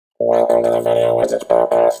Welcome to the Video Wizards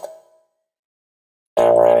podcast.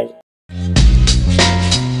 I'm ready.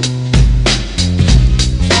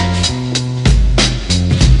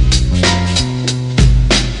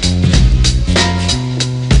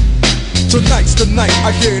 Tonight's the night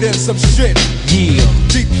I get in some shit. Yeah.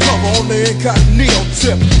 Deep cover on the incognito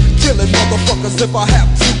tip. Killing motherfuckers if I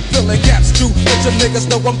have to. Filling gaps too. Let your niggas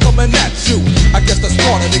know I'm coming at you. I guess that's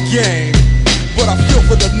part of the game. But I feel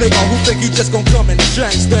for the nigga who think he just gon' come and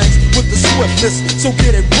change things with the swiftness. So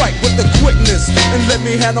get it right with the quickness and let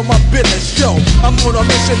me handle my business. Yo, I'm on a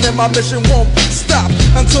mission and my mission won't stop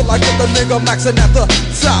until I get the nigga maxing at the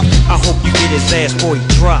top. I hope you get his ass before he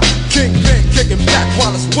drop. Kingpin kicking back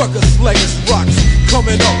while his workers slaying rocks.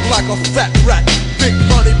 Coming up like a fat rat. Big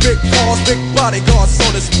money, big cars, big bodyguards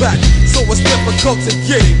on his back. So it's difficult to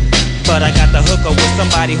get him. But I got the hooker with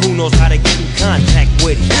somebody who knows how to get in contact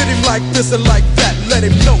with him. Hit him like this and like that. Let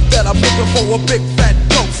him know that I'm looking for a big fat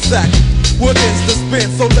dope sack. What is the spin?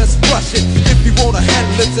 So let's rush it. If you wanna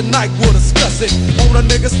handle it tonight, we'll discuss it. On a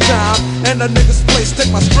nigga's time and a nigga's place.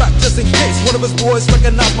 Take my strap just in case one of his boys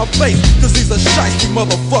recognize my face. Cause he's a shiesty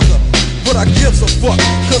motherfucker. But I gives a fuck,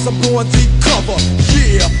 cause I'm going deep cover.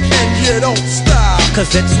 Yeah, and you don't stop.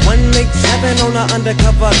 Cause it's 187 on an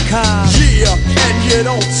undercover car. Yeah, and you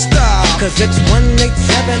don't stop. Cause it's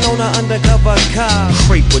 187 on an undercover car.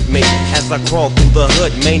 Creep with me as I crawl through the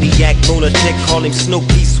hood. Maniac, lunatic, call him Snoop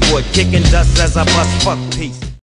Eastwood. Kicking dust as I bust fuck peace.